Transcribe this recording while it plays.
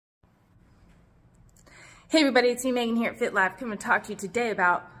Hey everybody, it's me Megan here at FitLife. Coming to talk to you today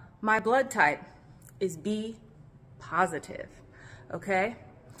about my blood type is B positive, okay?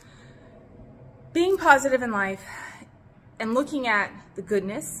 Being positive in life and looking at the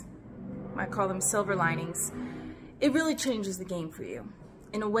goodness, I might call them silver linings, it really changes the game for you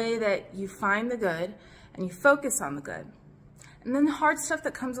in a way that you find the good and you focus on the good. And then the hard stuff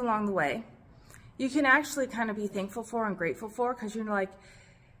that comes along the way, you can actually kind of be thankful for and grateful for, because you're like,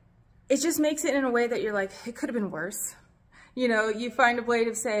 it just makes it in a way that you're like, it could have been worse. You know, you find a way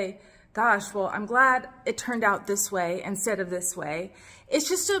to say, gosh, well, I'm glad it turned out this way instead of this way. It's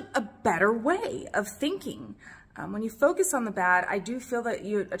just a better way of thinking. When you focus on the bad, I do feel that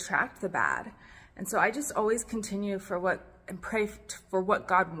you attract the bad. And so I just always continue and pray for what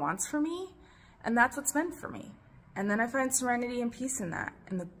God wants for me. And that's what's meant for me. And then I find serenity and peace in that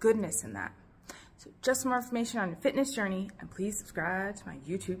and the goodness in that. So just more information on your fitness journey, and please subscribe to my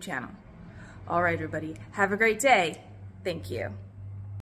YouTube channel. All right, everybody, have a great day. Thank you.